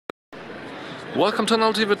Welcome to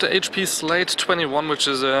another with the HP Slate 21, which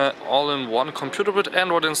is an all-in-one computer with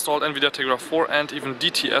Android installed, NVIDIA Tegra 4 and even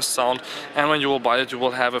DTS sound. And when you will buy it, you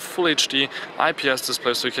will have a full HD IPS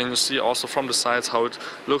display, so you can see also from the sides how it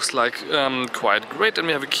looks like quite great. And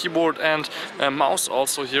we have a keyboard and a mouse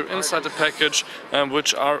also here inside the package,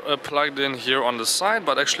 which are plugged in here on the side.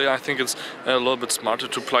 But actually I think it's a little bit smarter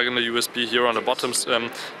to plug in the USB here on the bottom,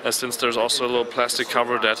 since there's also a little plastic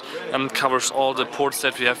cover that covers all the ports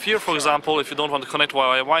that we have here. For example, if you don't want to connect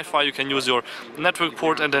via Wi-Fi, you can use your network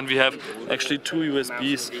port, and then we have actually two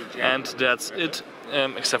USBs, and that's it,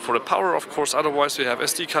 except for the power, of course. Otherwise we have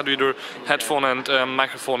SD card reader, headphone and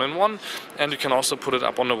microphone in one, and you can also put it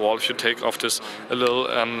up on the wall if you take off this little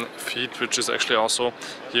feet, which is actually also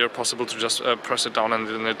here possible to just press it down, and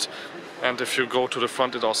then and if you go to the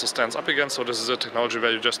front, it also stands up again. So this is a technology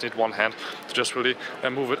where you just need one hand to just really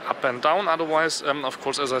move it up and down. Otherwise, of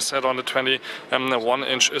course, as I said, on the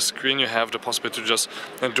 21-inch screen, you have the possibility to just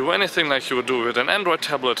do anything like you would do with an Android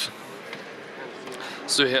tablet.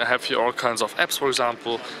 So you have here all kinds of apps, for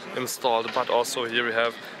example, installed, but also here we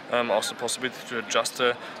have also possibility to adjust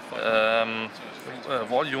the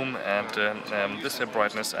volume and display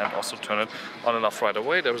brightness, and also turn it on and off right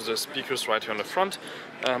away. There's the speakers right here on the front,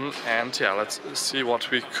 and yeah, let's see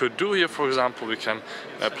what we could do here. For example, we can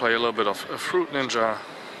play a little bit of Fruit Ninja,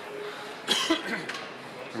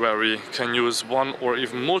 where we can use one or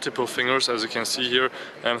even multiple fingers. As you can see here,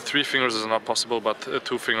 3 fingers is not possible, but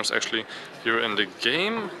 2 fingers actually here in the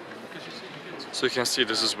game. So you can see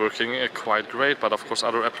this is working quite great, but of course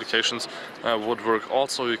other applications would work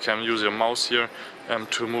also. You can use your mouse here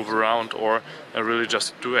to move around, or really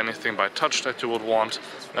just do anything by touch that you would want.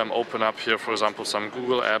 Open up here, for example, some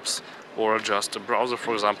Google apps, or just a browser,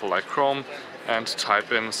 for example, like Chrome, and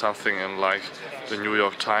type in something in like the New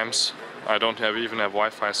York Times. I don't even have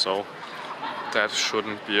Wi-Fi, so that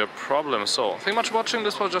shouldn't be a problem. So thank you much for watching.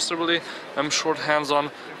 This was just a really short hands-on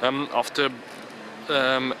of the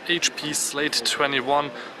HP Slate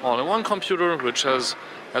 21 all-in-one computer, which has,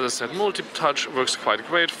 as I said, multi-touch, works quite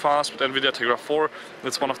great, fast with NVIDIA Tegra 4.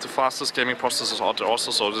 It's one of the fastest gaming processors out there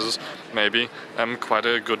also, so this is maybe quite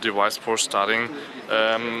a good device for starting,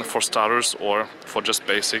 for starters, or for just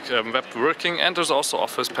basic web working. And there's also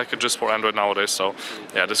Office packages for Android nowadays, so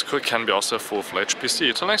yeah, this can be also a full-fledged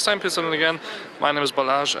PC. Till next time, peace, and again, my name is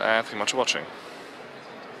Balazs, and thank you much for watching.